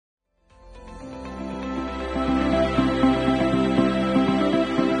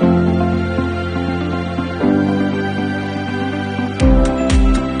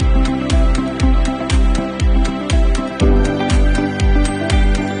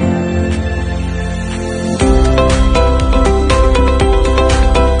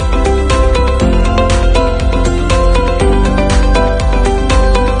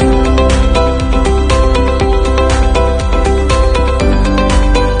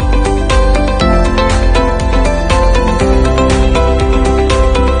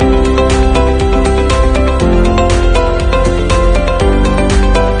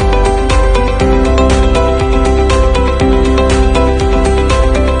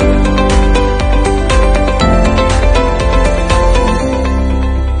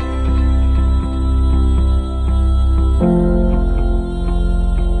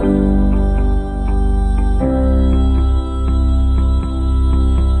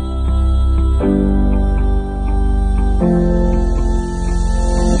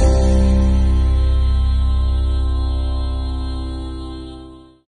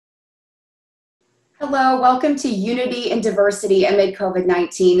Hello, welcome to Unity and Diversity Amid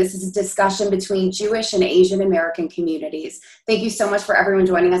COVID-19. This is a discussion between Jewish and Asian American communities. Thank you so much for everyone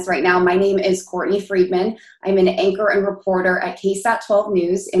joining us right now. My name is Courtney Friedman. I'm an anchor and reporter at KSAT 12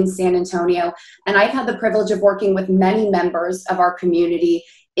 News in San Antonio, and I've had the privilege of working with many members of our community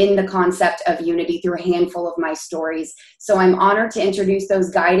in the concept of unity through a handful of my stories. So I'm honored to introduce those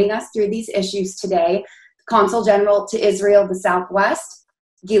guiding us through these issues today. Consul General to Israel, the Southwest,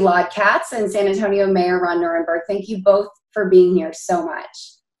 Gilad Katz, and San Antonio Mayor Ron Nirenberg. Thank you both for being here so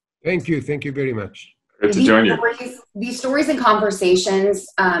much. Thank you. Thank you very much. Good to join you. These stories and conversations,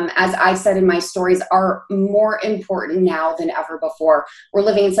 as I've said in my stories, are more important now than ever before. We're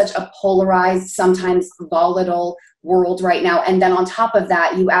living in such a polarized, sometimes volatile world right now. And then on top of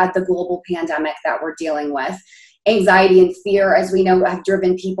that, you add the global pandemic that we're dealing with. Anxiety and fear, as we know, have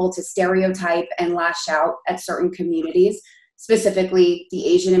driven people to stereotype and lash out at certain communities, specifically the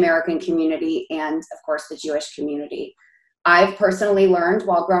Asian American community and, of course, the Jewish community. I've personally learned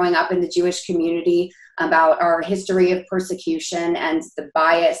while growing up in the Jewish community about our history of persecution and the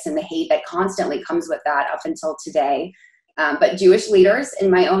bias and the hate that constantly comes with that up until today. But Jewish leaders in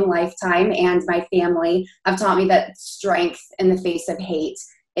my own lifetime and my family have taught me that strength in the face of hate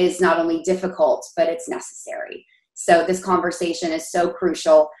is not only difficult, but it's necessary. So this conversation is so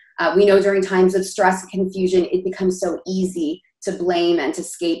crucial. We know during times of stress and confusion, it becomes so easy to blame and to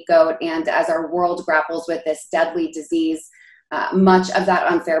scapegoat. And as our world grapples with this deadly disease, much of that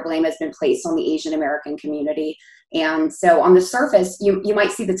unfair blame has been placed on the Asian American community. And so on the surface, you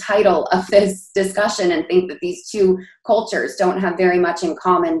might see the title of this discussion and think that these two cultures don't have very much in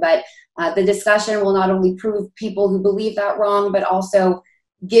common. But the discussion will not only prove people who believe that wrong, but also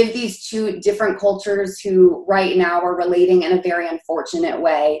give these two different cultures who right now are relating in a very unfortunate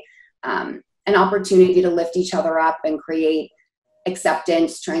way an opportunity to lift each other up and create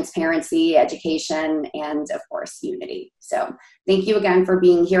acceptance, transparency, education, and of course, unity. So thank you again for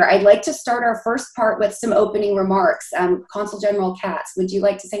being here. I'd like to start our first part with some opening remarks. Consul General Katz, would you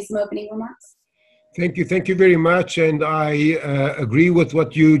like to say some opening remarks? Thank you. Thank you very much. And I agree with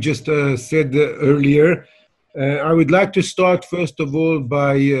what you just said earlier. I would like to start, first of all,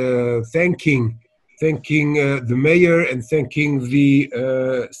 by thanking the mayor and thanking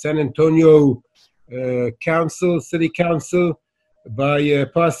the San Antonio City Council by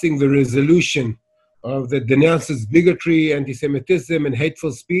passing the resolution that denounces bigotry, anti-Semitism, and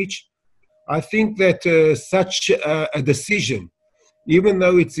hateful speech. I think that such a decision, even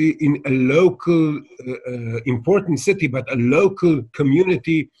though it's in a local, important city, but a local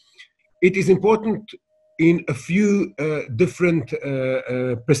community, it is important in a few different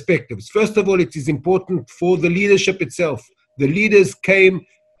perspectives. First of all, it is important for the leadership itself. The leaders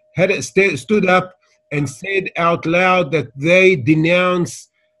stood up and said out loud that they denounce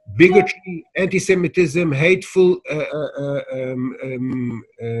bigotry, anti-Semitism, hateful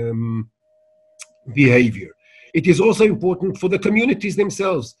behavior. It is also important for the communities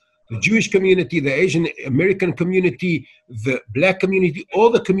themselves, the Jewish community, the Asian American community, the Black community, all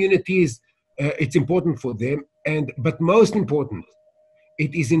the communities. It's important for them, but most important,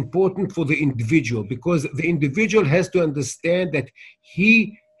 it is important for the individual, because the individual has to understand that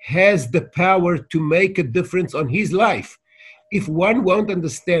he has the power to make a difference on his life. If one won't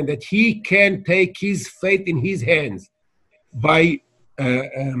understand that he can take his fate in his hands by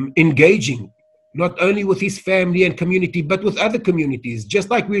engaging not only with his family and community, but with other communities, just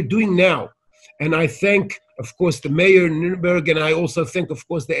like we're doing now. And I thank, of course, the mayor in Nirenberg, and I also thank, of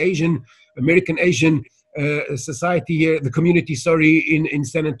course, the American Asian society here, the community, in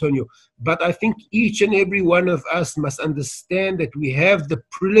San Antonio. But I think each and every one of us must understand that we have the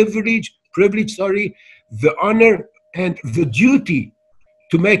privilege, the honor and the duty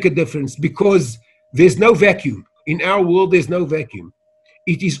to make a difference, because there's no vacuum. In our world, there's no vacuum.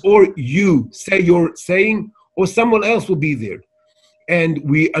 It is or you say your saying, or someone else will be there. And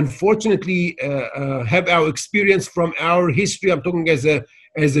we unfortunately have our experience from our history. I'm talking as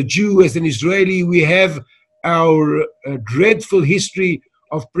a Jew, as an Israeli. We have our dreadful history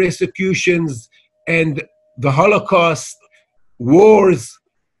of persecutions and the Holocaust, wars,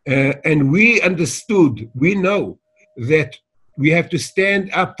 and we know that we have to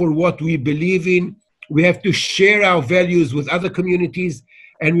stand up for what we believe in. We have to share our values with other communities,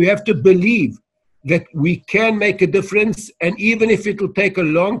 and we have to believe that we can make a difference, and even if it will take a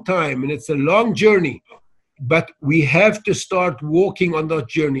long time, and it's a long journey, but we have to start walking on that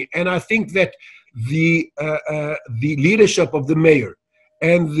journey. And I think that the leadership of the mayor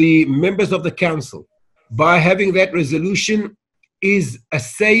and the members of the council, by having that resolution, is a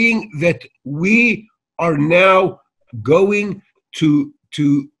saying that we are now going to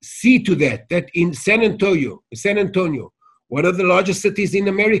to see to that in San Antonio, one of the largest cities in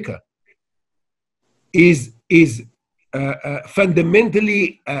America, is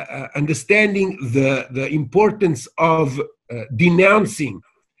fundamentally understanding the importance of denouncing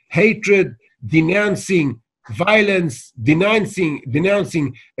hatred, denouncing violence,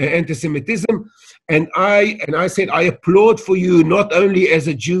 denouncing anti-Semitism. And I said, I applaud for you, not only as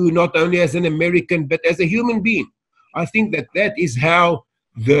a Jew, not only as an American, but as a human being. I think that is how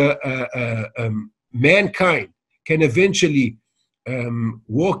the mankind can eventually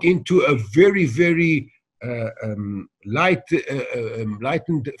walk into a very, very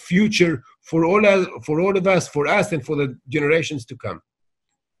lightened future for all of us, for us, and for the generations to come.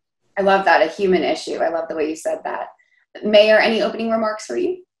 I love that, a human issue. I love the way you said that. Mayor, any opening remarks for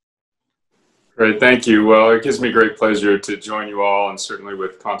you? Great, thank you. Well, it gives me great pleasure to join you all, and certainly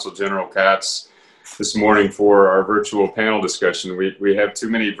with Consul General Katz this morning for our virtual panel discussion. We have too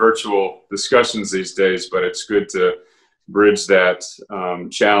many virtual discussions these days, but it's good to bridge that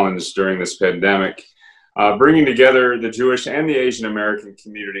challenge during this pandemic. Bringing together the Jewish and the Asian American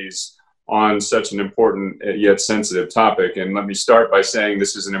communities on such an important yet sensitive topic. And let me start by saying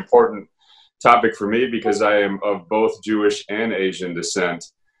this is an important topic for me because I am of both Jewish and Asian descent.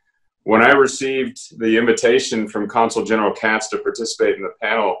 When I received the invitation from Consul General Katz to participate in the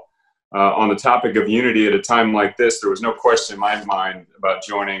panel on the topic of unity at a time like this, there was no question in my mind about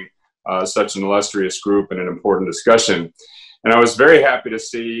joining such an illustrious group in an important discussion. And I was very happy to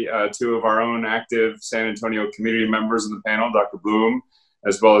see two of our own active San Antonio community members in the panel, Dr. Bloom,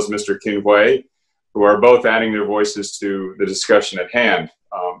 as well as Mr. King-Hui, who are both adding their voices to the discussion at hand.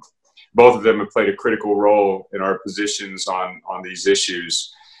 Both of them have played a critical role in our positions on these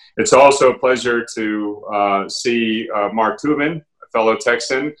issues. It's also a pleasure to see Mark Tubman, a fellow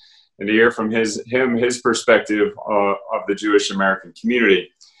Texan, and to hear from his perspective of the Jewish American community.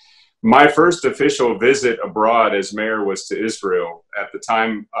 My first official visit abroad as mayor was to Israel. At the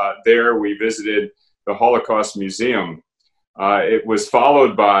time there, we visited the Holocaust Museum. It was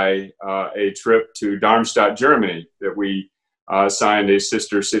followed by a trip to Darmstadt, Germany, that we signed a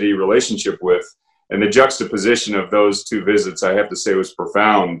sister city relationship with. And the juxtaposition of those two visits, I have to say, was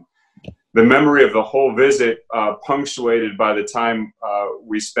profound. The memory of the whole visit, punctuated by the time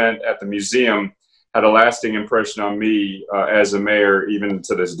we spent at the museum, had a lasting impression on me as a mayor, even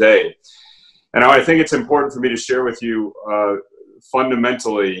to this day. And I think it's important for me to share with you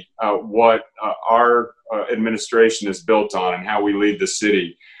fundamentally what our administration is built on and how we lead the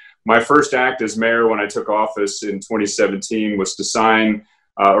city. My first act as mayor when I took office in 2017 was to sign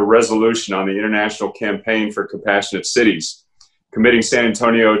a resolution on the International Campaign for Compassionate Cities, committing San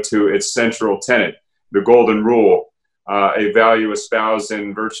Antonio to its central tenet, the Golden Rule, a value espoused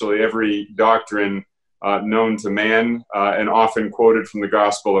in virtually every doctrine known to man and often quoted from the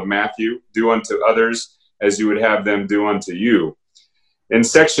Gospel of Matthew: do unto others as you would have them do unto you. In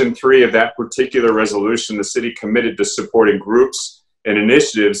Section 3 of that particular resolution, the city committed to supporting groups and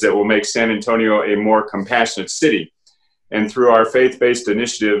initiatives that will make San Antonio a more compassionate city. And through our faith-based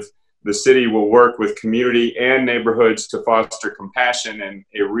initiative, the city will work with community and neighborhoods to foster compassion in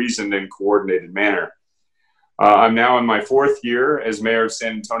a reasoned and coordinated manner. I'm now in my fourth year as mayor of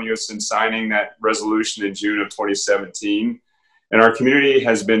San Antonio since signing that resolution in June of 2017. And our community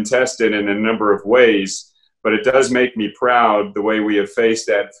has been tested in a number of ways, but it does make me proud the way we have faced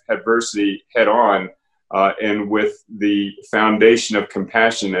that adversity head on and with the foundation of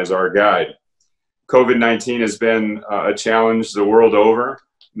compassion as our guide. COVID-19 has been a challenge the world over,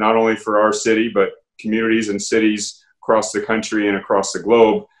 not only for our city, but communities and cities across the country and across the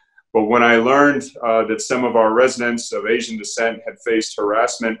globe. But when I learned that some of our residents of Asian descent had faced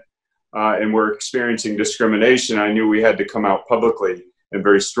harassment and were experiencing discrimination, I knew we had to come out publicly and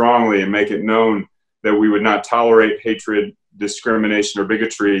very strongly and make it known that we would not tolerate hatred, discrimination, or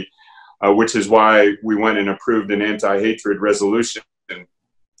bigotry, which is why we went and approved an anti-hatred resolution,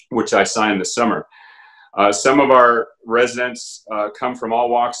 which I signed this summer. Some of our residents come from all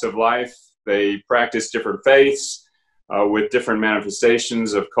walks of life. They practice different faiths with different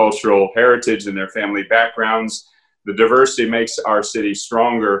manifestations of cultural heritage in their family backgrounds. The diversity makes our city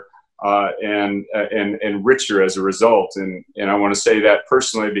stronger and richer as a result. And I want to say that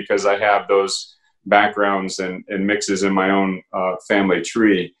personally because I have those backgrounds and mixes in my own family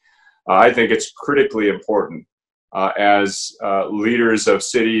tree. I think it's critically important as leaders of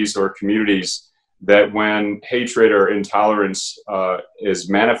cities or communities that when hatred or intolerance is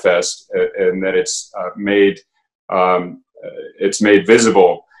manifest and that it's made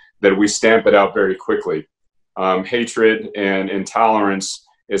visible, that we stamp it out very quickly. Hatred and intolerance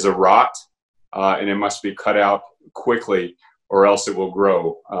is a rot, and it must be cut out quickly, or else it will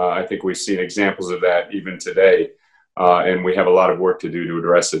grow. I think we've seen examples of that even today, and we have a lot of work to do to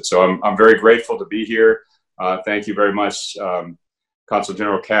address it. So I'm very grateful to be here. Thank you very much, Consul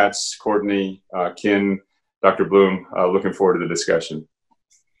General Katz, Courtney, Kin, Dr. Bloom. Looking forward to the discussion.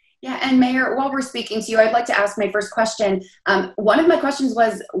 Yeah, and Mayor, while we're speaking to you, I'd like to ask my first question. One of my questions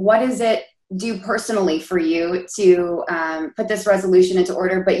was, what does it do personally for you to put this resolution into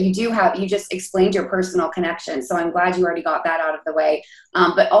order? But you just explained your personal connection, so I'm glad you already got that out of the way.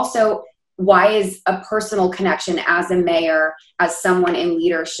 But also, why is a personal connection as a mayor, as someone in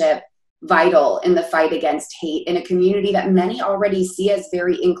leadership, vital in the fight against hate in a community that many already see as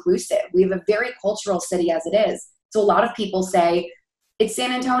very inclusive? We have a very cultural city as it is. So a lot of people say, it's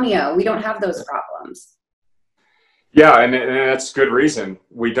San Antonio, we don't have those problems. Yeah, and that's good reason.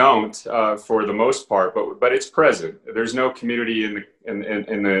 We don't, for the most part, but it's present. There's no community in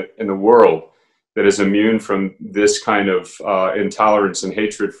the world that is immune from this kind of intolerance and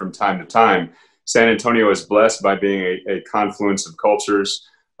hatred from time to time. San Antonio is blessed by being a confluence of cultures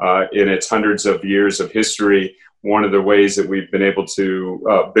in its hundreds of years of history. One of the ways that we've been able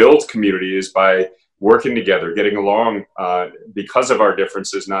to build community is by working together, getting along because of our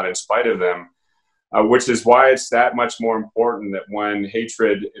differences, not in spite of them, which is why it's that much more important that when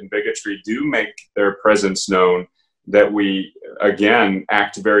hatred and bigotry do make their presence known, that we, again,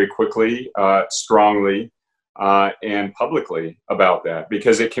 act very quickly, strongly, and publicly about that,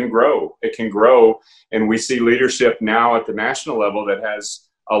 because it can grow. It can grow, and we see leadership now at the national level that has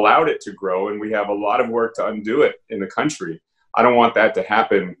allowed it to grow, and we have a lot of work to undo it in the country. I don't want that to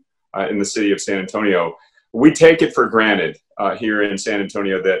happen in the city of San Antonio. We take it for granted here in San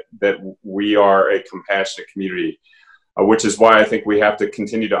Antonio that we are a compassionate community, which is why I think we have to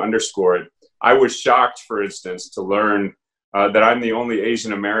continue to underscore it. I was shocked, for instance, to learn that I'm the only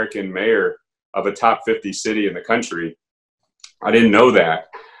Asian American mayor of a top 50 city in the country. I didn't know that,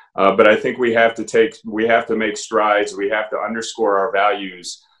 but I think we have to make strides. We have to underscore our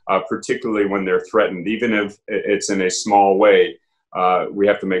values, particularly when they're threatened, even if it's in a small way. We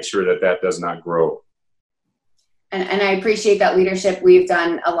have to make sure that that does not grow. And I appreciate that leadership. We've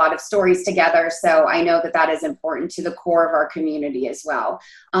done a lot of stories together, so I know that that is important to the core of our community as well.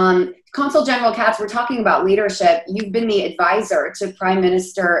 Consul General Katz, we're talking about leadership. You've been the advisor to Prime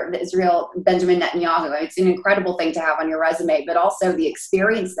Minister of Israel, Benjamin Netanyahu. It's an incredible thing to have on your resume, but also the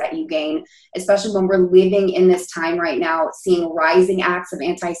experience that you gain, especially when we're living in this time right now, seeing rising acts of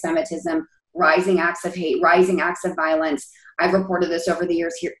anti-Semitism, rising acts of hate, rising acts of violence. I've reported this over the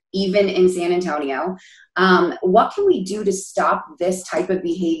years here, even in San Antonio. What can we do to stop this type of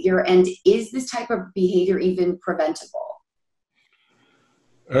behavior? And is this type of behavior even preventable?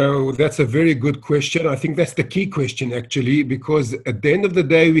 Oh, that's a very good question. I think that's the key question, actually, because at the end of the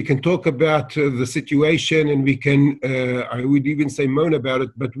day, we can talk about the situation and we can, I would even say moan about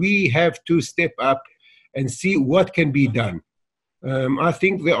it, but we have to step up and see what can be done. I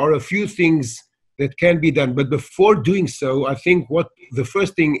think there are a few things that can be done. But before doing so, I think what the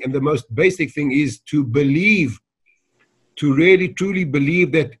first thing and the most basic thing is to believe, to really truly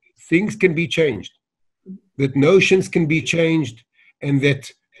believe that things can be changed, that notions can be changed, and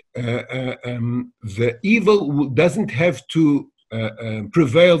that the evil doesn't have to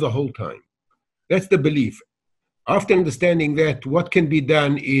prevail the whole time. That's the belief. After understanding that, what can be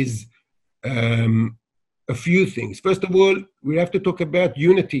done is a few things. First of all, we have to talk about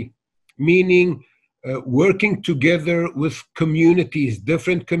unity, meaning working together with communities,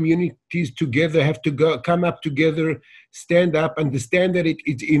 different communities together have to come up together, stand up, understand that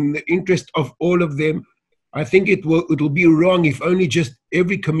it's in the interest of all of them. I think it will be wrong if only just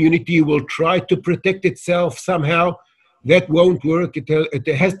every community will try to protect itself somehow. That won't work. It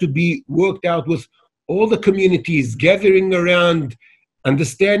has to be worked out with all the communities gathering around,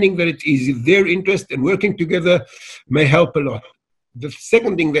 understanding that it is their interest, and working together may help a lot. The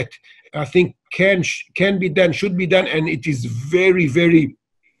second thing that I think can be done, should be done, and it is very, very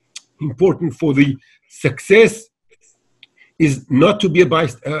important for the success, is not to be a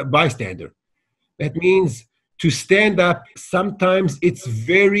bystander. That means to stand up. Sometimes it's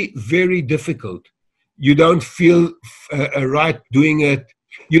very, very difficult. You don't feel right doing it.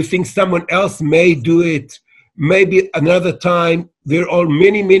 You think someone else may do it, maybe another time. There are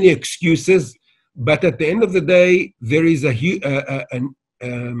many, many excuses. But at the end of the day, there is a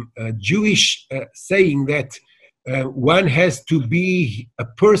Jewish saying that one has to be a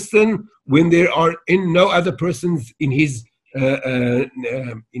person when there are no other persons in his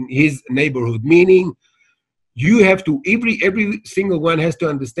neighborhood. Meaning, you have to every single one has to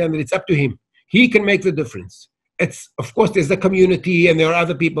understand that it's up to him. He can make the difference. It's, of course, there's the community and there are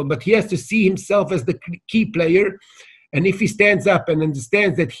other people, but he has to see himself as the key player. And if he stands up and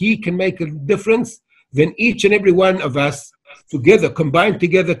understands that he can make a difference, then each and every one of us together, combined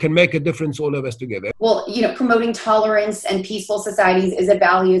together, can make a difference, all of us together. Well, promoting tolerance and peaceful societies is a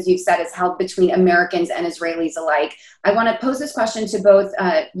value, as you've said, is held between Americans and Israelis alike. I want to pose this question to both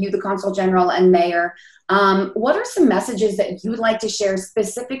you, the Consul General, and Mayor. What are some messages that you would like to share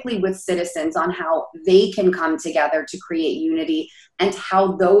specifically with citizens on how they can come together to create unity, and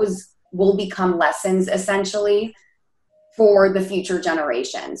how those will become lessons, essentially, for the future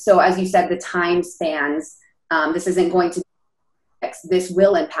generations? So as you said, the time spans, this isn't going to, this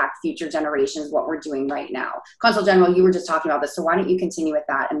will impact future generations, what we're doing right now. Consul General, you were just talking about this, so why don't you continue with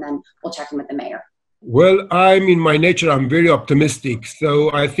that, and then we'll check in with the Mayor. Well, in my nature, I'm very optimistic.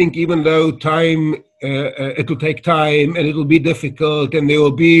 So I think even though it'll take time and it'll be difficult and there will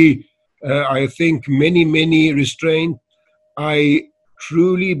be, I think, many restraints, I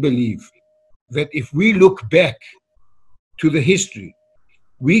truly believe that if we look back to the history,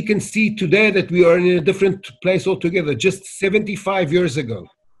 we can see today that we are in a different place altogether. Just 75 years ago,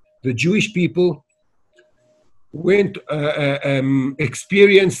 the Jewish people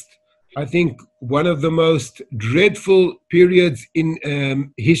experienced, I think, one of the most dreadful periods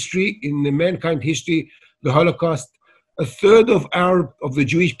in history, in the mankind history, the Holocaust. A third of the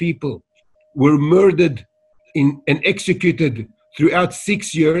Jewish people were murdered and executed throughout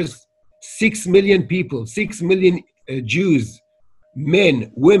 6 years. 6 million people, 6 million Jews,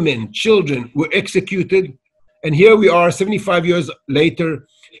 men, women, children were executed. And here we are 75 years later.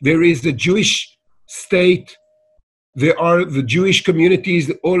 There is the Jewish state. There are the Jewish communities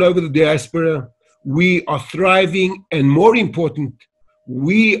all over the diaspora. We are thriving, and more important,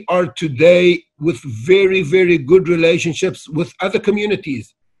 we are today with very good relationships with other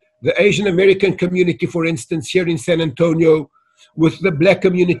communities. The Asian American community, for instance, here in San Antonio, with the Black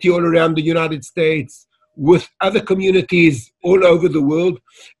community all around the United States, with other communities all over the world.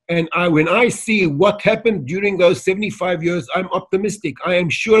 And when I see what happened during those 75 years, I'm optimistic. I am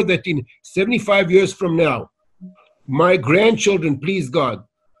sure that in 75 years from now, my grandchildren, please God,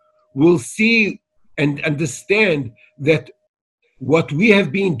 will see and understand that what we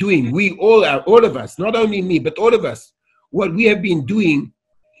have been doing, we all of us, not only me, but all of us, what we have been doing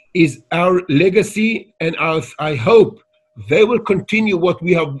is our legacy, and I hope they will continue what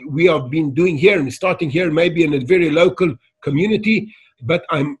we have been doing here, and starting here maybe in a very local community. But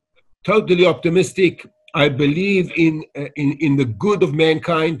I'm totally optimistic. I believe in the good of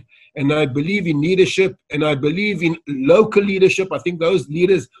mankind, and I believe in leadership, and I believe in local leadership. I think those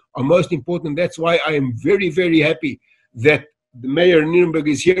leaders are most important. That's why I am very happy that the Mayor of Nuremberg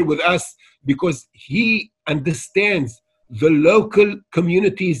is here with us, because he understands the local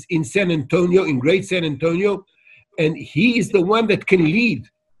communities in San Antonio, in Great San Antonio, and he is the one that can lead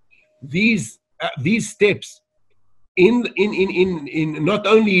these steps in not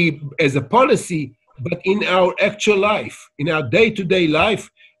only as a policy, but in our actual life, in our day-to-day life.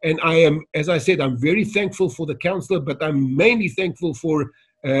 And I am, as I said, I'm very thankful for the council, but I'm mainly thankful for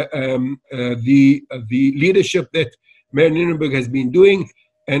the leadership that Mayor Nuremberg has been doing.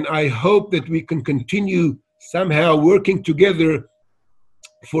 And I hope that we can continue somehow working together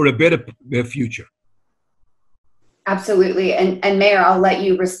for a better future. Absolutely. And Mayor, I'll let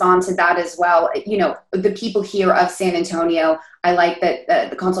you respond to that as well. The people here of San Antonio, I like that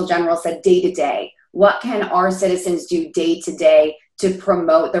the Consul General said day to day. What can our citizens do day to day to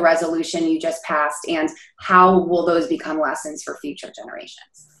promote the resolution you just passed, and how will those become lessons for future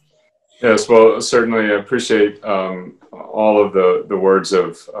generations? Yes, well, certainly I appreciate all of the words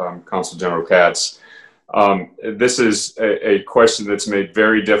of Consul General Katz. This is a question that's made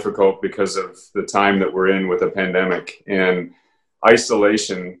very difficult because of the time that we're in with a pandemic, and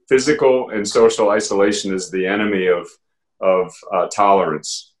isolation, physical and social isolation, is the enemy of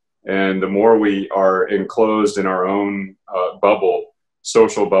tolerance. And the more we are enclosed in our own bubble,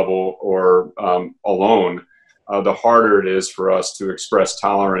 social bubble, or alone, the harder it is for us to express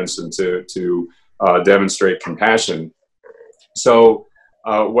tolerance and to demonstrate compassion. So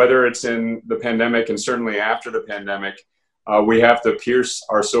whether it's in the pandemic and certainly after the pandemic, we have to pierce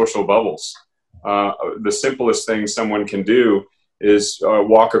our social bubbles. The simplest thing someone can do is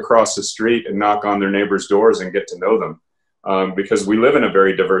walk across the street and knock on their neighbors' doors and get to know them. Because we live in a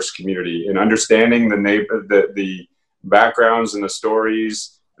very diverse community, and understanding the backgrounds and the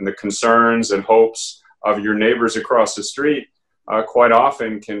stories and the concerns and hopes of your neighbors across the street quite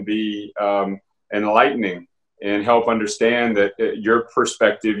often can be enlightening and help understand that your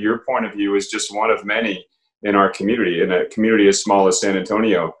perspective, your point of view, is just one of many in our community, in a community as small as San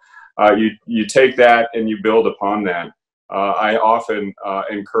Antonio. You take that and you build upon that. I often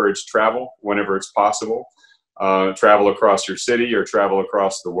encourage travel whenever it's possible. travel across your city or travel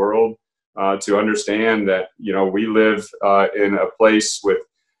across the world, to understand that, you know, we live in a place with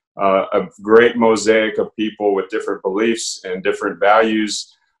a great mosaic of people with different beliefs and different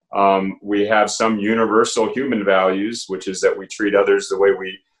values. We have some universal human values, which is that we treat others the way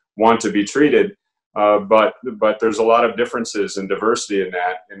we want to be treated. But there's a lot of differences and diversity in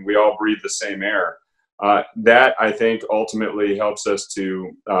that, and we all breathe the same air. That, I think, ultimately helps us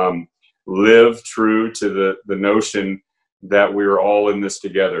to live true to the notion that we're all in this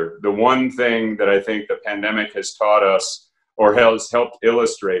together. The one thing that I think the pandemic has taught us, or has helped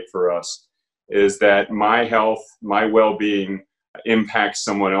illustrate for us, is that my health, my well-being impacts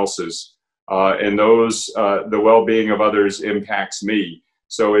someone else's, and the well-being of others impacts me.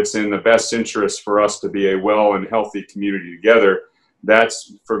 So it's in the best interest for us to be a well and healthy community together.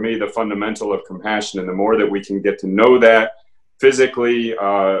 That's, for me, the fundamental of compassion. And the more that we can get to know that physically,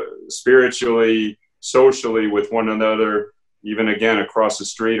 spiritually, socially with one another, even again across the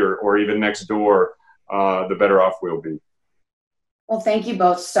street or even next door, the better off we'll be. Well, thank you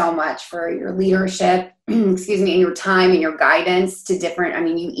both so much for your leadership, excuse me, and your time and your guidance to different, I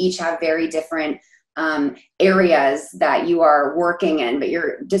mean, you each have very different areas that you are working in, but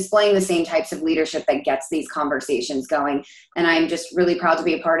you're displaying the same types of leadership that gets these conversations going. And I'm just really proud to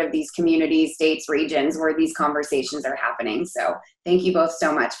be a part of these communities, states, regions where these conversations are happening. So thank you both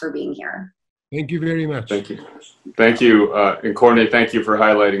so much for being here. Thank you very much. Thank you. Thank you. And Courtney, thank you for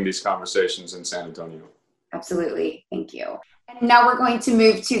highlighting these conversations in San Antonio. Absolutely. Thank you. And now we're going to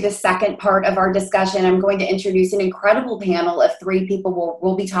move to the second part of our discussion. I'm going to introduce an incredible panel of three people.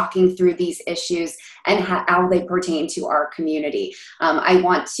 We'll be talking through these issues and how they pertain to our community. I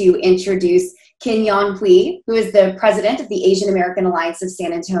want to introduce Kin Yon Hui, who is the president of the Asian American Alliance of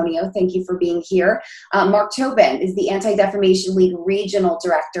San Antonio. Thank you for being here. Mark Tobin is the Anti-Defamation League regional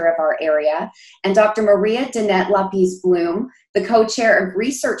director of our area. And Dr. Maria Danette Lapis Bloom, the co-chair of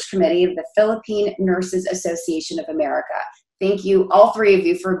research committee of the Philippine Nurses Association of America. Thank you, all three of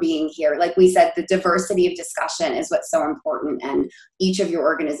you, for being here. Like we said, the diversity of discussion is what's so important, and each of your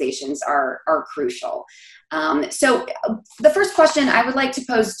organizations are crucial. So the first question I would like to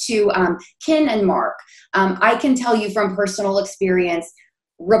pose to Kin and Mark. I can tell you from personal experience,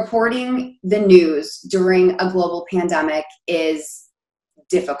 reporting the news during a global pandemic is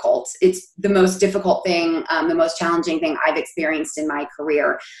difficult. It's the most difficult thing, the most challenging thing I've experienced in my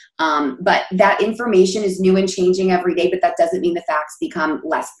career. But that information is new and changing every day, but that doesn't mean the facts become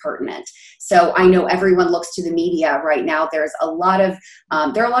less pertinent. So I know everyone looks to the media right now. There's a lot of,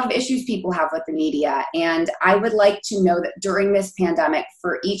 there are a lot of issues people have with the media. And I would like to know that during this pandemic,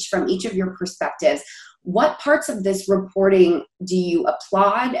 from each of your perspectives, what parts of this reporting do you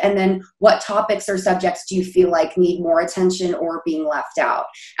applaud? And then what topics or subjects do you feel like need more attention or being left out?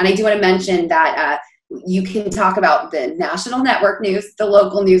 And I do want to mention that you can talk about the national network news, the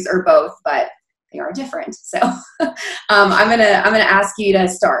local news, or both, but they are different. So I'm gonna ask you to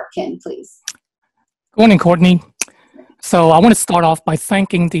start, Kin, please. Good morning, Courtney. So I want to start off by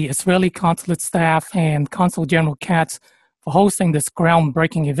thanking the Israeli Consulate staff and Consul General Katz for hosting this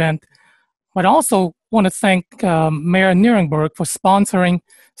groundbreaking event. But I also want to thank Mayor Nierenberg for sponsoring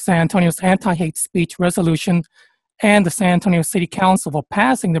San Antonio's anti-hate speech resolution and the San Antonio City Council for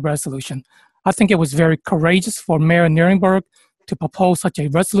passing the resolution. I think it was very courageous for Mayor Nierenberg to propose such a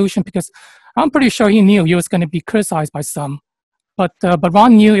resolution, because I'm pretty sure he knew he was going to be criticized by some. But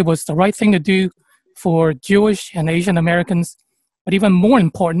Ron knew it was the right thing to do for Jewish and Asian Americans, but even more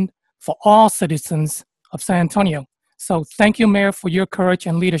important, for all citizens of San Antonio. So thank you, Mayor, for your courage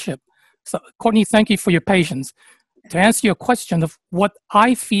and leadership. So, Courtney, thank you for your patience. To answer your question of what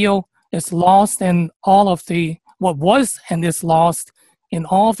I feel is lost in all of what was and is lost in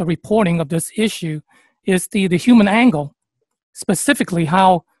all of the reporting of this issue is the human angle, specifically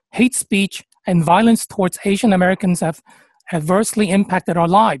how hate speech and violence towards Asian Americans have adversely impacted our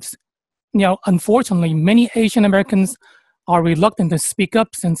lives. You know, unfortunately, many Asian Americans are reluctant to speak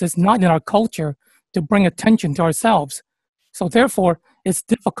up since it's not in our culture to bring attention to ourselves. So therefore, it's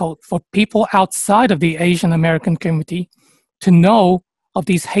difficult for people outside of the Asian American community to know of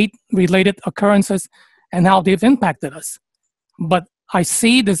these hate-related occurrences and how they've impacted us. But I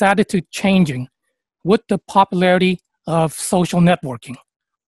see this attitude changing with the popularity of social networking.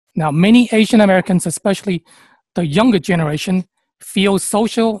 Now, many Asian Americans, especially the younger generation, feel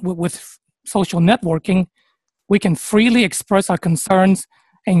with social networking, we can freely express our concerns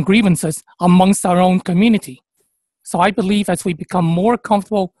and grievances amongst our own community. So I believe as we become more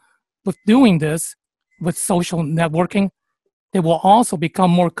comfortable with doing this with social networking, they will also become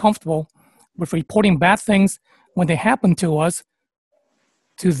more comfortable with reporting bad things when they happen to us,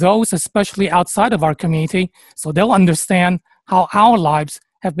 to those, especially outside of our community, so they'll understand how our lives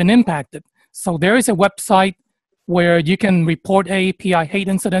have been impacted. So there is a website where you can report AAPI hate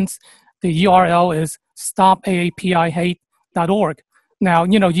incidents. The URL is stopaapihate.org. Now,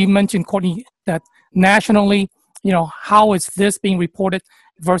 you mentioned, Courtney, that nationally, how is this being reported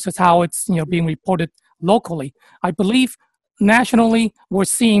versus how it's, being reported locally. I believe nationally, we're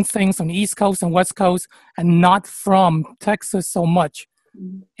seeing things on the East Coast and West Coast and not from Texas so much.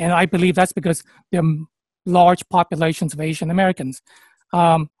 And I believe that's because there are large populations of Asian Americans.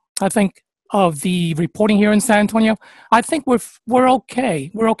 I think of the reporting here in San Antonio, I think we're okay.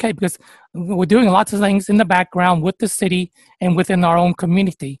 We're okay because we're doing lots of things in the background with the city and within our own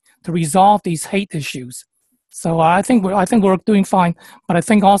community to resolve these hate issues. So I think we're doing fine. But I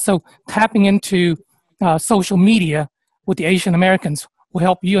think also tapping into social media with the Asian Americans will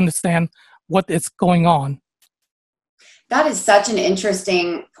help you understand what is going on. That is such an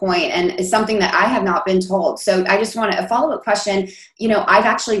interesting point, and it's something that I have not been told. So I just want a follow-up question. I've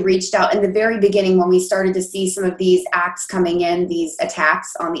actually reached out in the very beginning when we started to see some of these acts coming in, these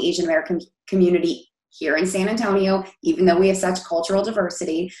attacks on the Asian American community here in San Antonio, even though we have such cultural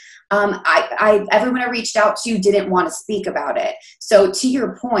diversity. Everyone I reached out to didn't want to speak about it. So to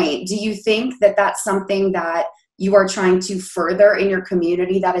your point, do you think that that's something that you are trying to further in your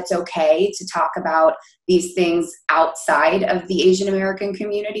community, that it's okay to talk about these things outside of the Asian American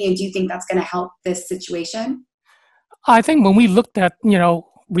community? And do you think that's going to help this situation? I think when we looked at,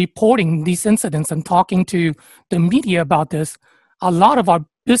 reporting these incidents and talking to the media about this, a lot of our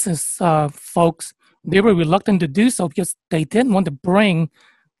business folks, they were reluctant to do so because they didn't want to bring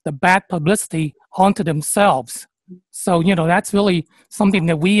the bad publicity onto themselves. So, that's really something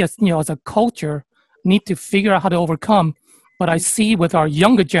that we as a culture need to figure out how to overcome. But I see with our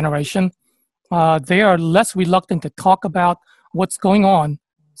younger generation, they are less reluctant to talk about what's going on.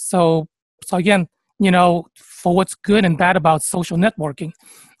 So again, for what's good and bad about social networking,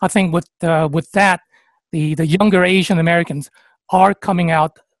 I think with that, the younger Asian Americans are coming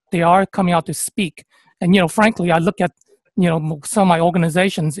out. They are coming out to speak. And frankly, I look at some of my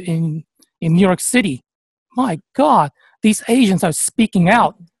organizations in New York City. My God, these Asians are speaking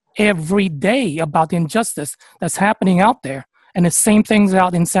out every day about the injustice that's happening out there. And the same things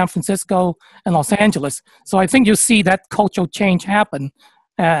out in San Francisco and Los Angeles. So I think you'll see that cultural change happen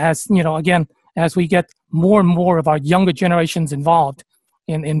as, again, as we get more and more of our younger generations involved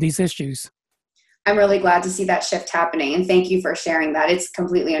in these issues. I'm really glad to see that shift happening. And thank you for sharing that. It's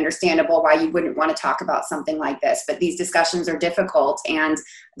completely understandable why you wouldn't want to talk about something like this, but these discussions are difficult and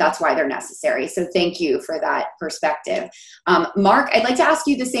that's why they're necessary. So thank you for that perspective. Mark, I'd like to ask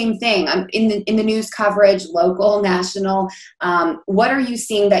you the same thing. In the news coverage, local, national, what are you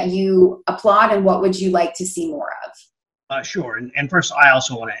seeing that you applaud and what would you like to see more of? Sure. And first, I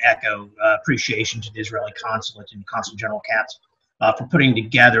also want to echo appreciation to the Israeli Consulate and Consul General Katz for putting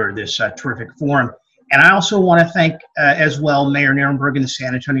together this terrific forum. And I also want to thank as well Mayor Nirenberg and the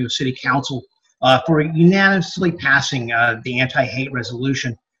San Antonio City Council for unanimously passing the anti-hate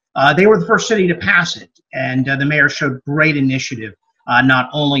resolution. They were the first city to pass it, and the mayor showed great initiative, not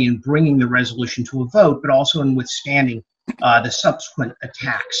only in bringing the resolution to a vote, but also in withstanding the subsequent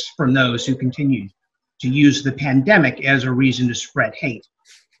attacks from those who continued to use the pandemic as a reason to spread hate.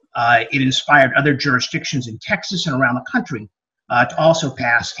 It inspired other jurisdictions in Texas and around the country to also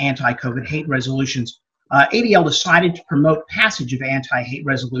pass anti-COVID hate resolutions. ADL decided to promote passage of anti-hate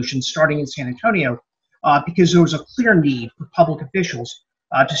resolutions starting in San Antonio because there was a clear need for public officials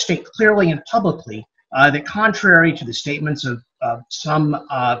to state clearly and publicly that contrary to the statements of some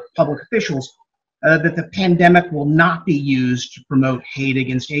public officials, that the pandemic will not be used to promote hate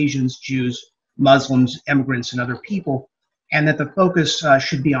against Asians, Jews, Muslims, immigrants, and other people, and that the focus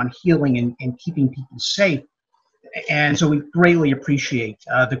should be on healing and keeping people safe. And so we greatly appreciate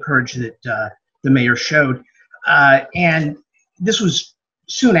the courage that the mayor showed. And this was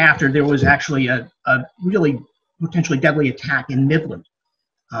soon after there was actually a really potentially deadly attack in Midland,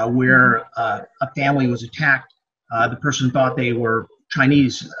 where a family was attacked. The person thought they were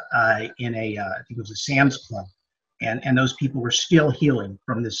Chinese in I think it was a Sam's Club. And those people were still healing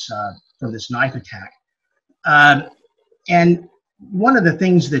from this knife attack. And one of the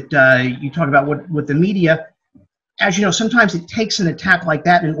things that you talk about with the media, as you know, sometimes it takes an attack like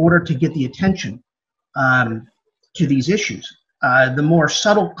that in order to get the attention to these issues. The more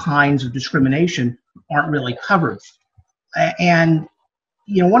subtle kinds of discrimination aren't really covered. And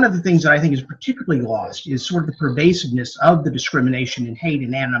one of the things that I think is particularly lost is sort of the pervasiveness of the discrimination and hate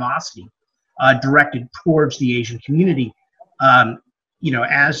and animosity directed towards the Asian community.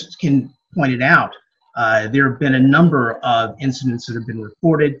 As Ken pointed out, There have been a number of incidents that have been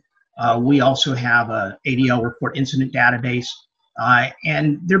reported. We also have a ADL report incident database,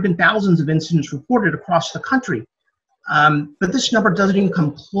 and there have been thousands of incidents reported across the country. But this number doesn't even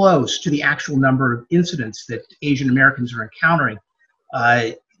come close to the actual number of incidents that Asian Americans are encountering.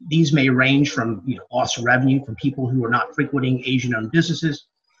 These may range from loss of revenue from people who are not frequenting Asian-owned businesses,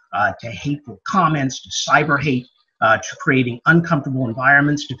 to hateful comments, to cyber hate, to creating uncomfortable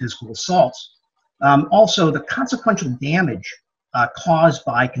environments, to physical assaults. Also, the consequential damage caused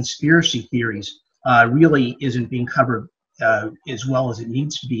by conspiracy theories really isn't being covered as well as it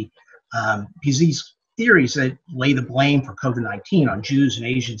needs to be, because these theories that lay the blame for COVID-19 on Jews and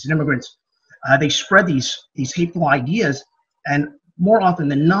Asians and immigrants, they spread these hateful ideas, and more often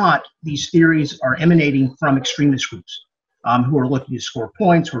than not, these theories are emanating from extremist groups who are looking to score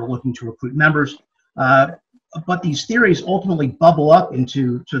points, who are looking to recruit members. But these theories ultimately bubble up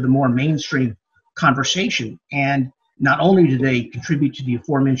into the more mainstream conversation, and not only do they contribute to the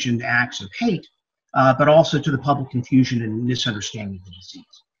aforementioned acts of hate, but also to the public confusion and misunderstanding of the disease.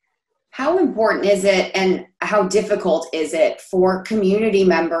 How important is it, and how difficult is it for community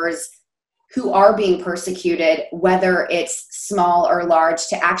members who are being persecuted, whether it's small or large,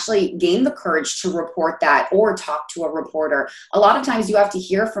 to actually gain the courage to report that or talk to a reporter? A lot of times you have to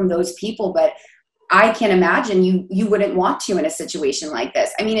hear from those people, but I can imagine you wouldn't want to in a situation like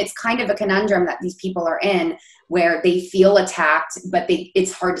this. I mean, it's kind of a conundrum that these people are in, where they feel attacked, but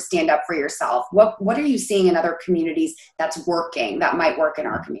it's hard to stand up for yourself. What are you seeing in other communities that's working, that might work in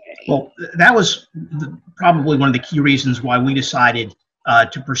our community? Well, that was probably one of the key reasons why we decided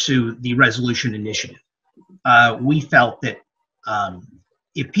to pursue the resolution initiative. We felt that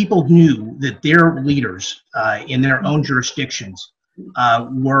if people knew that their leaders in their own jurisdictions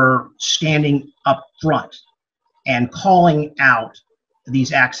were standing up front and calling out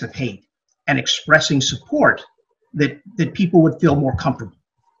these acts of hate and expressing support, that people would feel more comfortable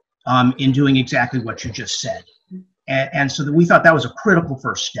in doing exactly what you just said. And so we thought that was a critical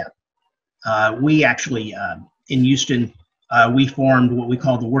first step. We actually, in Houston, we formed what we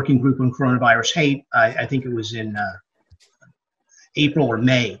call the Working Group on Coronavirus Hate. I think it was in April or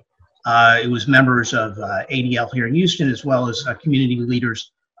May. It was members of ADL here in Houston, as well as community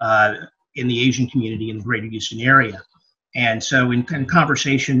leaders in the Asian community in the greater Houston area. And so in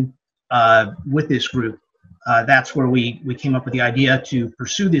conversation with this group, that's where we came up with the idea to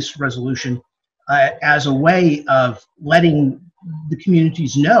pursue this resolution as a way of letting the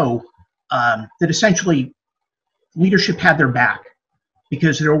communities know that essentially leadership had their back,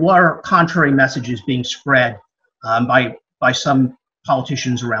 because there were contrary messages being spread by some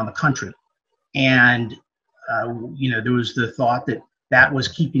politicians around the country. And there was the thought that that was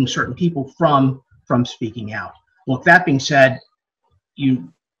keeping certain people from speaking out. Well, with that being said,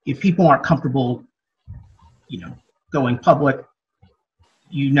 if people aren't comfortable going public,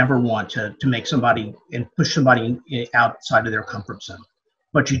 you never want to make somebody and push somebody outside of their comfort zone.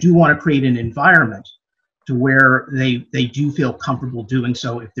 But you do want to create an environment to where they do feel comfortable doing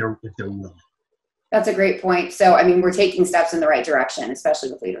so if they're willing. That's a great point. So, I mean, we're taking steps in the right direction,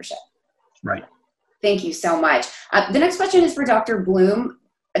 especially with leadership. Right. Thank you so much. The next question is for Dr. Bloom.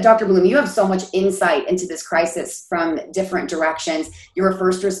 Dr. Bloom, you have so much insight into this crisis from different directions. You're a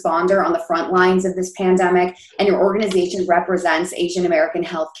first responder on the front lines of this pandemic, and your organization represents Asian American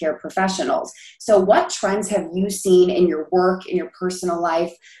healthcare professionals. So what trends have you seen in your work, in your personal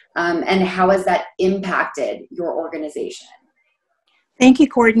life, and how has that impacted your organization? Thank you,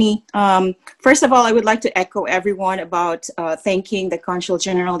 Courtney. First of all, I would like to echo everyone about thanking the Consul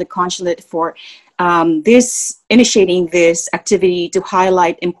General, the Consulate, for initiating this activity to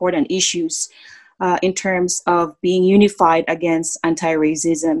highlight important issues in terms of being unified against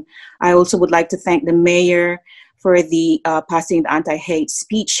anti-racism. I also would like to thank the mayor for the passing the anti-hate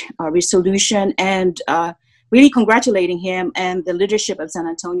speech resolution, and really congratulating him and the leadership of San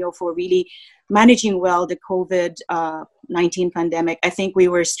Antonio for really managing well the COVID-19 pandemic. I think we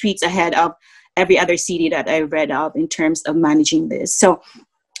were streets ahead of every other city that I read of in terms of managing this. So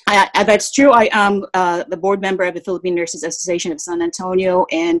that's true. I am the board member of the Philippine Nurses Association of San Antonio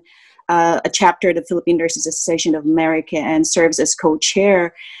and a chapter of the Philippine Nurses Association of America, and serves as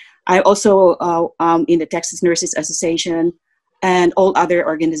co-chair. I also in the Texas Nurses Association and all other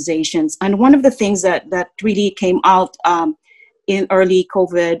organizations. And one of the things that really came out in early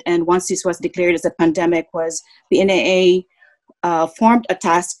COVID, and once this was declared as a pandemic, was the NAA formed a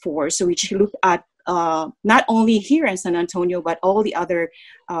task force which looked at not only here in San Antonio, but all the other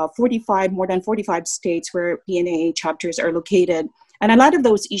more than 45 states where PNAA chapters are located. And a lot of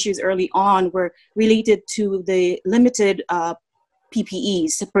those issues early on were related to the limited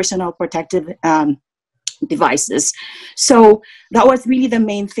PPEs, personal protective devices. So that was really the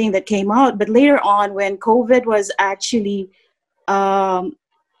main thing that came out. But later on, when COVID was actually,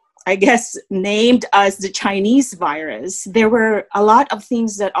 I guess, named as the Chinese virus, there were a lot of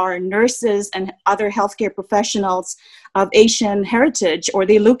things that our nurses and other healthcare professionals of Asian heritage, or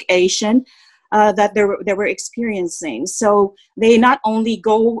they look Asian, that they were experiencing. So they not only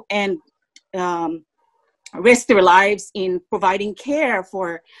go and risk their lives in providing care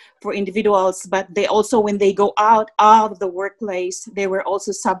for individuals, but they also, when they go out of the workplace, they were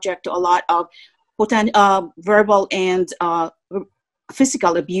also subject to a lot of verbal and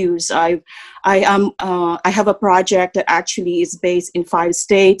physical abuse. I have a project that actually is based in 5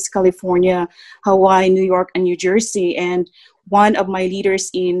 states: California, Hawaii, New York, and New Jersey. And one of my leaders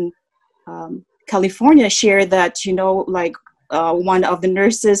in California shared that, one of the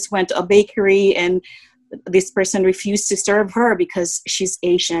nurses went to a bakery and this person refused to serve her because she's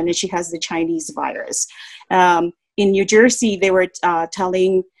Asian and she has the Chinese virus. In New Jersey, they were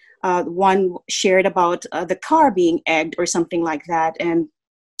telling, one shared about the car being egged or something like that. And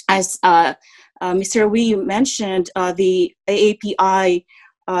as Mr. Wee mentioned, the AAPI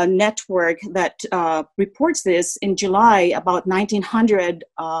network that reports this, in July, about 1,900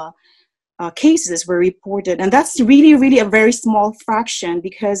 cases were reported. And that's really, really a very small fraction,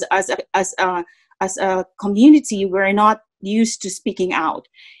 because as a community, we're not used to speaking out.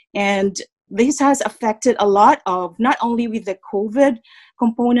 And this has affected a lot of, not only with the COVID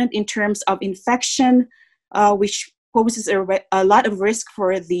component in terms of infection, which poses a lot of risk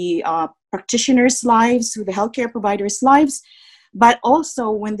for the practitioners' lives, the healthcare providers' lives, but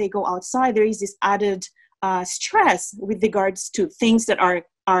also when they go outside, there is this added stress with regards to things that are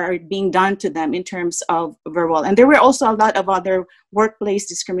being done to them in terms of verbal. And there were also a lot of other workplace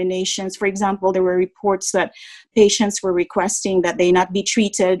discriminations. For example, there were reports that patients were requesting that they not be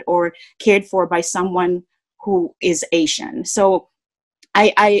treated or cared for by someone who is Asian. So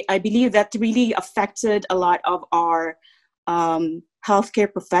I believe that really affected a lot of our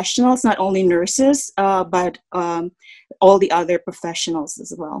healthcare professionals, not only nurses, but all the other professionals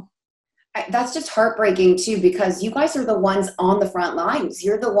as well. That's just heartbreaking too, because you guys are the ones on the front lines.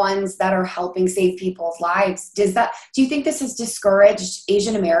 You're the ones that are helping save people's lives. Do you think this has discouraged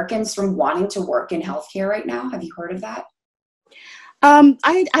Asian Americans from wanting to work in healthcare right now? Have you heard of that?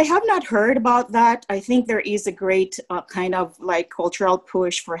 I have not heard about that. I think there is a great kind of like cultural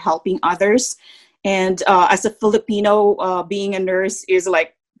push for helping others. And as a Filipino, being a nurse is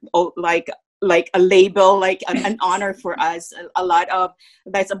like a label, like an honor for us. A lot of,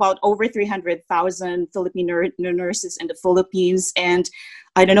 that's about over 300,000 Filipino nurses in the Philippines. And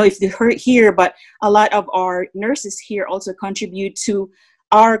I don't know if you heard here, but a lot of our nurses here also contribute to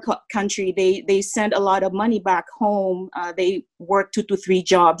our country. They send a lot of money back home. They work 2 to 3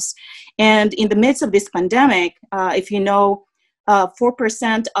 jobs. And in the midst of this pandemic, if you know,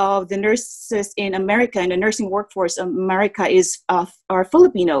 4% of the nurses in America, in the nursing workforce of America, are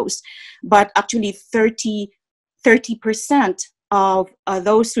Filipinos, but actually 30% of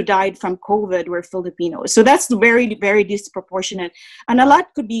those who died from COVID were Filipinos. So that's very, very disproportionate. And a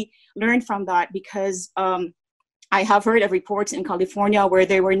lot could be learned from that, because I have heard of reports in California where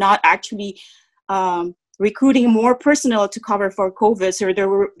they were not actually recruiting more personnel to cover for COVID. So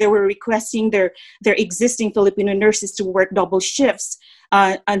they were requesting their existing Filipino nurses to work double shifts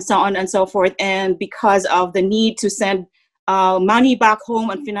and so on and so forth. And because of the need to send money back home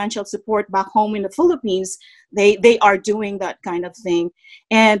and financial support back home in the Philippines, they are doing that kind of thing.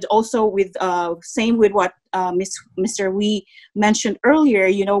 And also with same with what Mr. Wee mentioned earlier,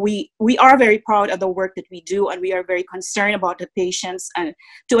 you know, we are very proud of the work that we do, and we are very concerned about the patients, and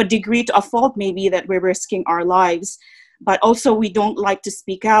to a degree, to a fault maybe, that we're risking our lives. But also we don't like to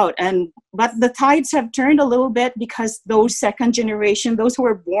speak out. But the tides have turned a little bit, because those second generation, those who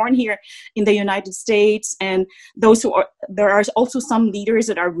were born here in the United States, and those who are, there are also some leaders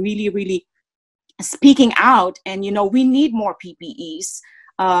that are really, really speaking out. And, you know, we need more PPEs.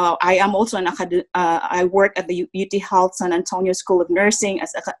 I am also I work at the UT Health San Antonio School of Nursing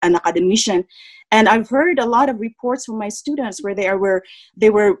as an academician. And I've heard a lot of reports from my students where they were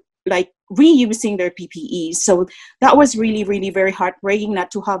like reusing their PPEs. So that was really, really very heartbreaking, not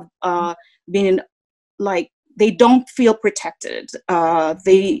to have been like, they don't feel protected.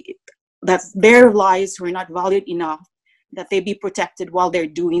 That their lives were not valued enough that they be protected while they're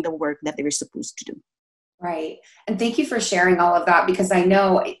doing the work that they were supposed to do. Right. And thank you for sharing all of that, because I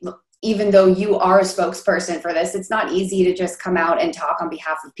know even though you are a spokesperson for this, it's not easy to just come out and talk on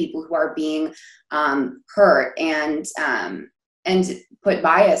behalf of people who are being hurt and put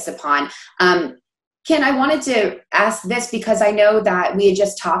bias upon. Ken, I wanted to ask this, because I know that we had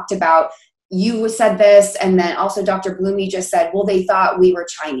just talked about you said this, and then also Dr. Blumey just said, well, they thought we were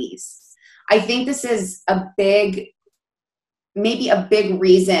Chinese. I think this is maybe a big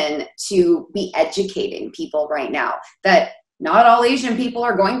reason to be educating people right now, that not all Asian people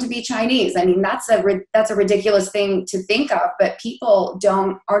are going to be Chinese. I mean, that's a ridiculous thing to think of, but people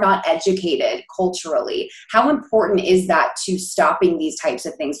are not educated culturally. How important is that to stopping these types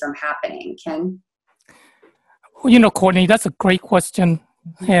of things from happening, Ken? Well, Courtney, that's a great question.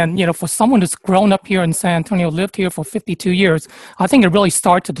 And, for someone that's grown up here in San Antonio, lived here for 52 years, I think it really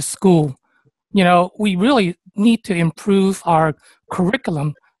starts at the school. We really need to improve our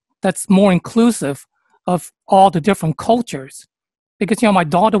curriculum that's more inclusive of all the different cultures. Because, my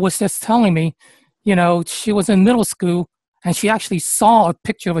daughter was just telling me, she was in middle school and she actually saw a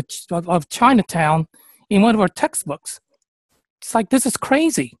picture of Chinatown in one of her textbooks. It's like, this is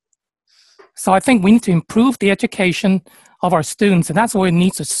crazy. So I think we need to improve the education of our students, and that's where it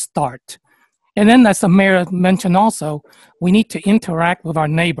needs to start. And then, as the mayor mentioned also, we need to interact with our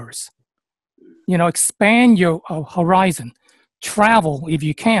neighbors. Expand your horizon. Travel if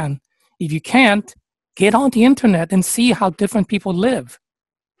you can. If you can't, get on the internet and see how different people live,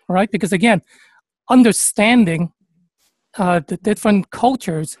 right? Because again, understanding the different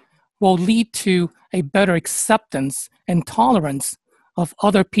cultures will lead to a better acceptance and tolerance of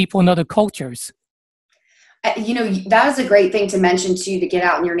other people and other cultures. That is a great thing to mention too, to get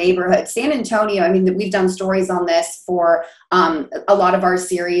out in your neighborhood. San Antonio, I mean, we've done stories on this for a lot of our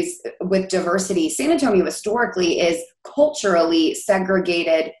series with diversity. San Antonio historically is culturally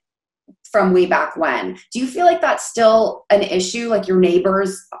segregated from way back when. Do you feel like that's still an issue? Like your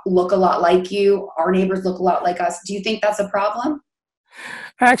neighbors look a lot like you, our neighbors look a lot like us. Do you think that's a problem?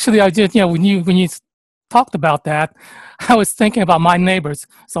 Actually, I did. When you talked about that, I was thinking about my neighbors.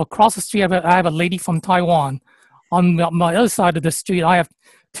 So across the street, I have a lady from Taiwan. On my other side of the street, I have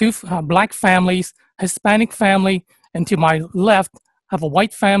two black families, Hispanic family, and to my left, I have a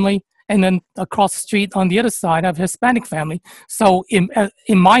white family. And then across the street on the other side, I have a Hispanic family. So in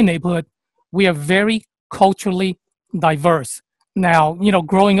my neighborhood, we are very culturally diverse. Now,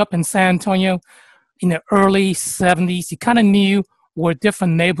 growing up in San Antonio in the early 70s, you kind of knew where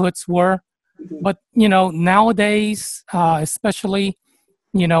different neighborhoods were. But, nowadays, especially,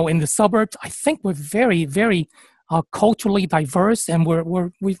 in the suburbs, I think we're very, very culturally diverse, and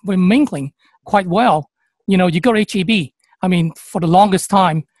we're mingling quite well. You go to H-E-B. I mean, for the longest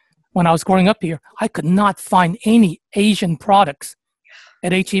time, when I was growing up here, I could not find any Asian products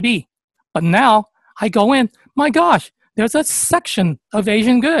at H-E-B. But now I go in, my gosh, there's a section of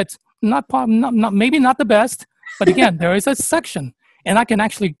Asian goods. Maybe not the best, but again, there is a section. And I can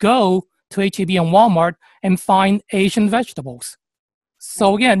actually go to H-E-B and Walmart and find Asian vegetables.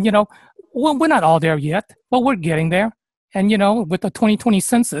 So again, we're not all there yet, but we're getting there. And, with the 2020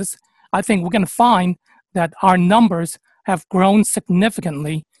 census, I think we're going to find that our numbers have grown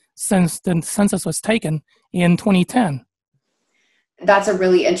significantly since the census was taken in 2010. That's a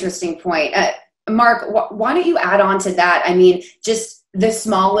really interesting point. Mark, why don't you add on to that? I mean, just the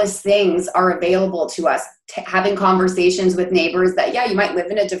smallest things are available to us. Having conversations with neighbors that, you might live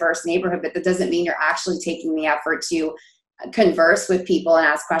in a diverse neighborhood, but that doesn't mean you're actually taking the effort to converse with people and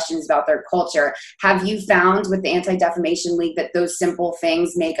ask questions about their culture. Have you found with the Anti-Defamation League that those simple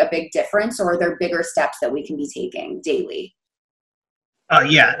things make a big difference, or are there bigger steps that we can be taking daily?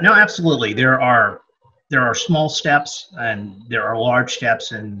 No, absolutely. There are small steps and there are large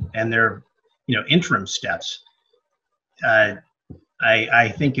steps, and there are, interim steps.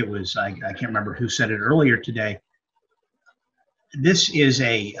 I think it was, I can't remember who said it earlier today.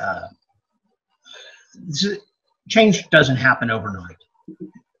 Change doesn't happen overnight,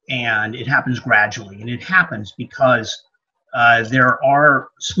 and it happens gradually, and it happens because there are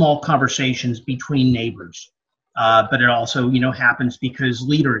small conversations between neighbors, but it also, happens because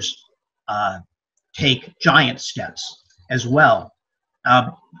leaders take giant steps as well,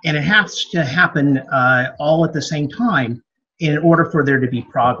 and it has to happen all at the same time in order for there to be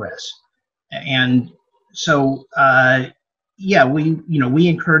progress. And so, we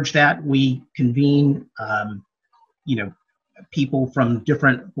encourage that. We convene, people from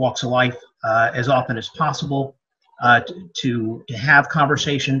different walks of life as often as possible to have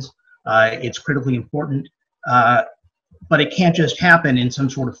conversations. It's critically important, but it can't just happen in some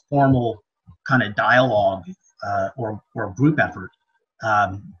sort of formal kind of dialogue or group effort.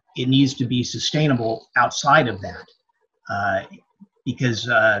 It needs to be sustainable outside of that. Because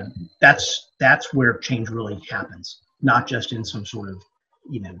that's where change really happens, not just in some sort of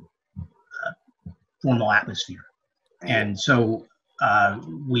formal atmosphere. And so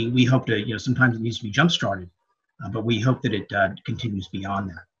we hope to, sometimes it needs to be jump started, but we hope that it continues beyond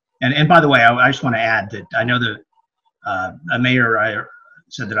that. And by the way, I just want to add that I know that a mayor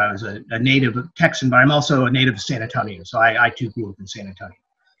said that I was a native of Texan, but I'm also a native of San Antonio. So I too grew up in San Antonio.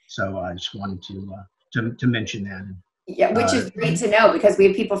 So I just wanted to mention that. Yeah, which is great to know, because we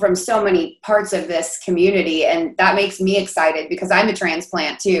have people from so many parts of this community, and that makes me excited because I'm a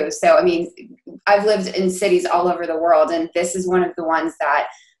transplant too. So, I mean, I've lived in cities all over the world, and this is one of the ones that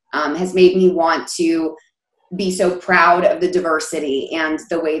has made me want to be so proud of the diversity and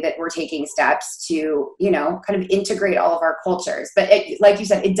the way that we're taking steps to, you know, kind of integrate all of our cultures. But like you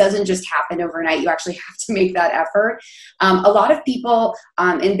said, it doesn't just happen overnight. You actually have to make that effort. A lot of people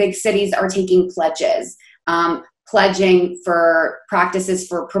in big cities are taking pledges. Pledging for practices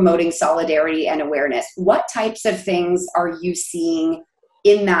for promoting solidarity and awareness. What types of things are you seeing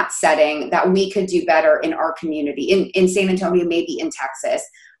in that setting that we could do better in our community, in San Antonio, maybe in Texas?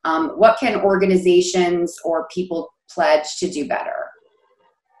 What can organizations or people pledge to do better?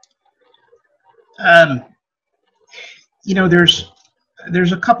 You know, there's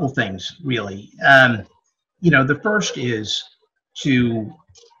a couple things really. You know, the first is to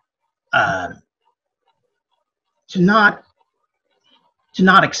not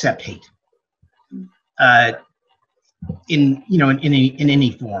accept hate in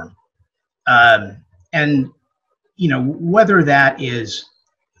any form, and you know, whether that is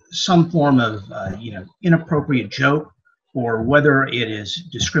some form of inappropriate joke, or whether it is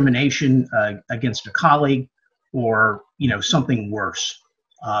discrimination against a colleague, or something worse,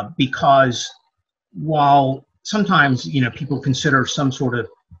 because while sometimes people consider some sort of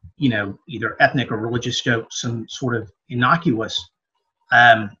either ethnic or religious joke some sort of innocuous,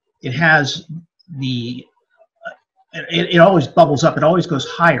 it has it always bubbles up. It always goes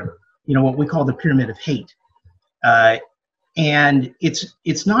higher. What we call the pyramid of hate, and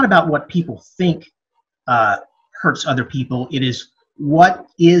it's not about what people think hurts other people. It is what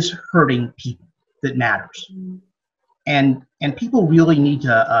is hurting people that matters, and people really need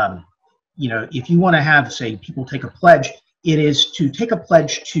to if you want to have, say, people take a pledge, it is to take a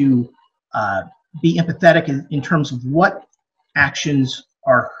pledge to be empathetic in terms of what actions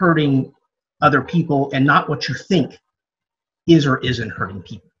are hurting other people, and not what you think is or isn't hurting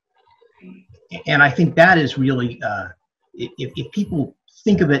people. And I think that is really, if people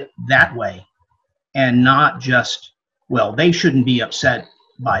think of it that way, and not just, well, they shouldn't be upset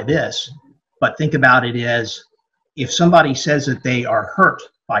by this, but think about it as, if somebody says that they are hurt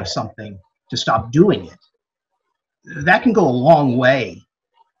by something, to stop doing it, that can go a long way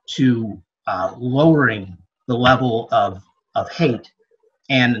to lowering the level of hate,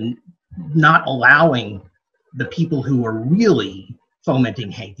 and not allowing the people who are really fomenting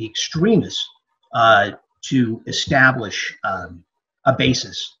hate, the extremists, to establish a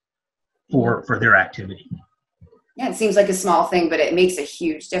basis for their activity. Yeah, it seems like a small thing, but it makes a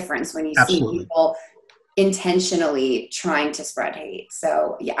huge difference when you Absolutely. see people intentionally trying to spread hate.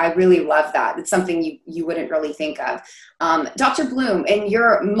 So yeah, I really love that. It's something you wouldn't really think of. Dr. Bloom, in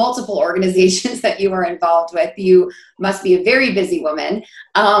your multiple organizations that you are involved with, you must be a very busy woman.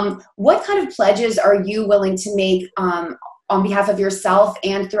 What kind of pledges are you willing to make on behalf of yourself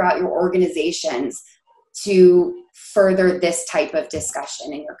and throughout your organizations to further this type of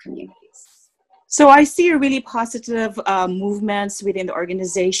discussion in your communities? So I see a really positive movements within the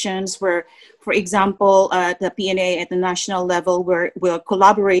organizations where, for example, the PNA at the national level, we're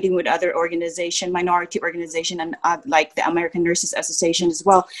collaborating with other organizations, minority organizations, and like the American Nurses Association as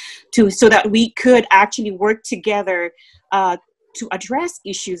well, so that we could actually work together to address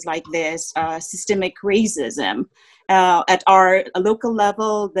issues like this, systemic racism. At our local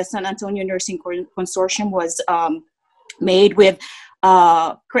level, the San Antonio Nursing Consortium was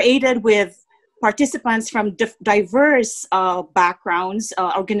created with participants from diverse backgrounds,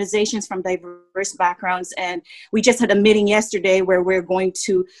 organizations from diverse backgrounds. And we just had a meeting yesterday where we're going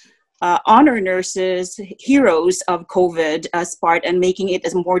to honor nurses, heroes of COVID, as part, and making it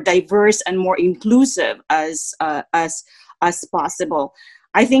as more diverse and more inclusive as possible.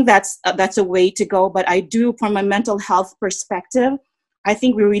 I think that's a way to go. But I do, from a mental health perspective, I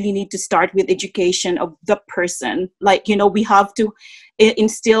think we really need to start with education of the person. Like, we have to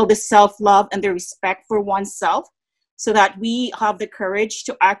instill the self-love and the respect for oneself, so that we have the courage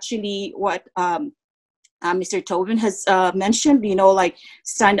to actually, what Mr. Tobin has mentioned, like,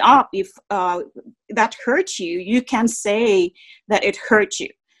 stand up. If that hurts you, you can say that it hurt you.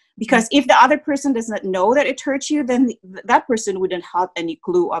 Because if the other person does not know that it hurts you, then that person wouldn't have any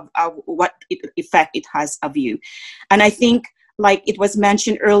clue of what effect it has of you. And I think, like it was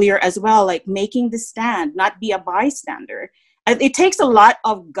mentioned earlier as well, like making the stand, not be a bystander. It takes a lot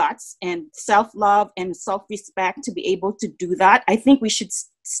of guts and self-love and self-respect to be able to do that. I think we should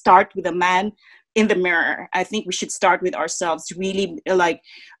start with a man in the mirror. I think we should start with ourselves, really like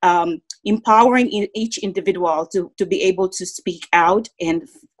empowering each individual to be able to speak out, and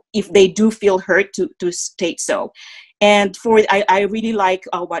if they do feel hurt, to state so. And I really like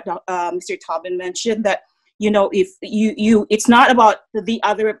what Mr. Tobin mentioned, that if you it's not about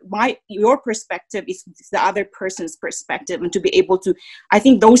your perspective, it's the other person's perspective, and to be able to, I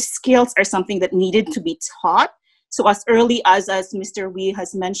think those skills are something that needed to be taught. So as early as Mr. Wee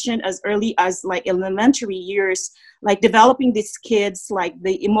has mentioned, as early as like elementary years, like developing these kids, like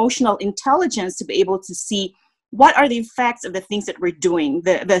the emotional intelligence to be able to see what are the effects of the things that we're doing,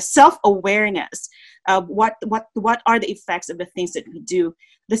 the self-awareness, what are the effects of the things that we do.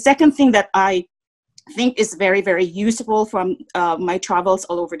 The second thing that I think is very, very useful from my travels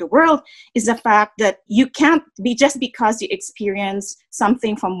all over the world is the fact that you can't be, just because you experience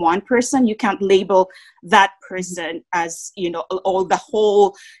something from one person, you can't label that person as, or the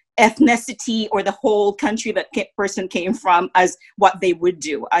whole ethnicity or the whole country that person came from as what they would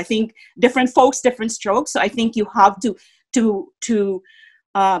do. I think different folks, different strokes. So I think you have to view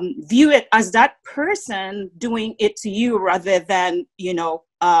it as that person doing it to you, rather than,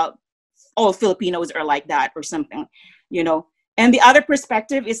 all Filipinos are like that or something, And the other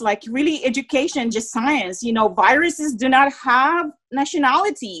perspective is like really education, just science. Viruses do not have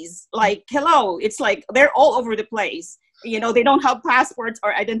nationalities. Like, hello, it's like they're all over the place. They don't have passports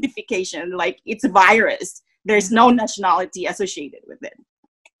or identification. Like, it's a virus. There's no nationality associated with it.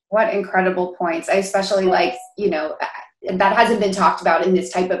 What incredible points. I especially like, that hasn't been talked about in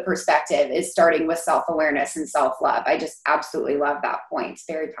this type of perspective, is starting with self-awareness and self-love. I just absolutely love that point. It's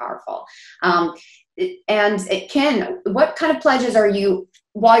very powerful. And Ken, what kind of pledges are you,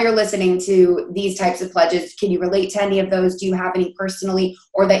 while you're listening to these types of pledges, can you relate to any of those? Do you have any personally,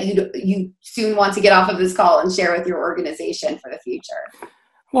 or that you soon want to get off of this call and share with your organization for the future?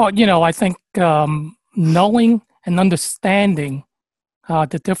 Well, I think knowing and understanding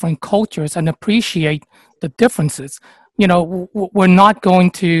the different cultures and appreciate the differences. We're not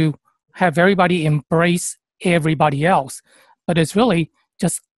going to have everybody embrace everybody else, but it's really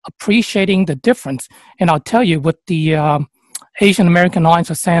just appreciating the difference. And I'll tell you, with the Asian American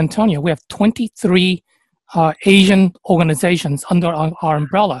Alliance of San Antonio, we have 23 Asian organizations under our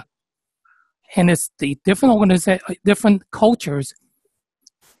umbrella. And it's the different cultures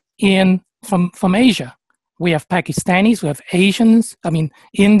from Asia. We have Pakistanis, we have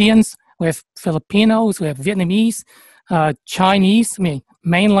Indians, we have Filipinos, we have Vietnamese, Chinese,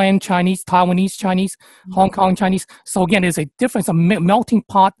 mainland Chinese, Taiwanese Chinese, Hong Kong Chinese. So again, there's a difference, a melting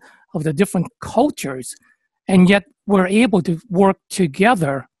pot of the different cultures, and yet we're able to work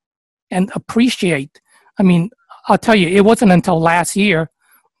together and appreciate. I'll tell you, it wasn't until last year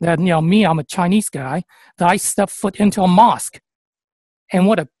that, I'm a Chinese guy, that I stepped foot into a mosque. And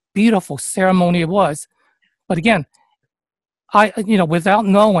what a beautiful ceremony it was. But again, without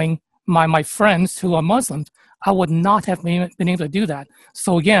knowing my friends who are Muslims, I would not have been able to do that.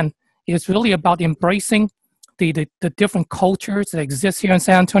 So again, it's really about embracing the different cultures that exist here in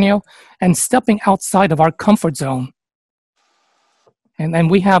San Antonio and stepping outside of our comfort zone.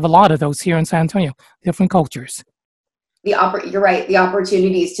 And we have a lot of those here in San Antonio, different cultures. You're right. The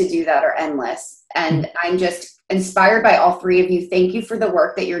opportunities to do that are endless. And I'm just inspired by all three of you. Thank you for the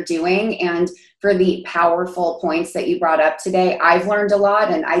work that you're doing and for the powerful points that you brought up today. I've learned a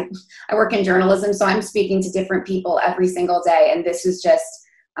lot, and I work in journalism, so I'm speaking to different people every single day. And this is just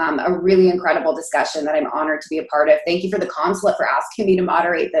a really incredible discussion that I'm honored to be a part of. Thank you for the consulate for asking me to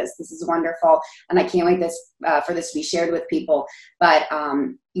moderate this. This is wonderful. And I can't wait for this to be shared with people. But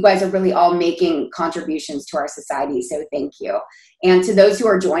you guys are really all making contributions to our society. So thank you. And to those who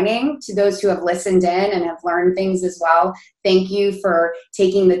are joining, to those who have listened in and have learned things as well, thank you for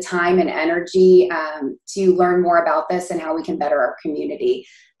taking the time and energy to learn more about this and how we can better our community.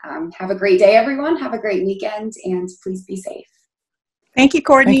 Have a great day, everyone. Have a great weekend, and please be safe. Thank you,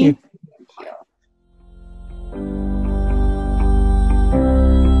 Courtney. Thank you. Thank you.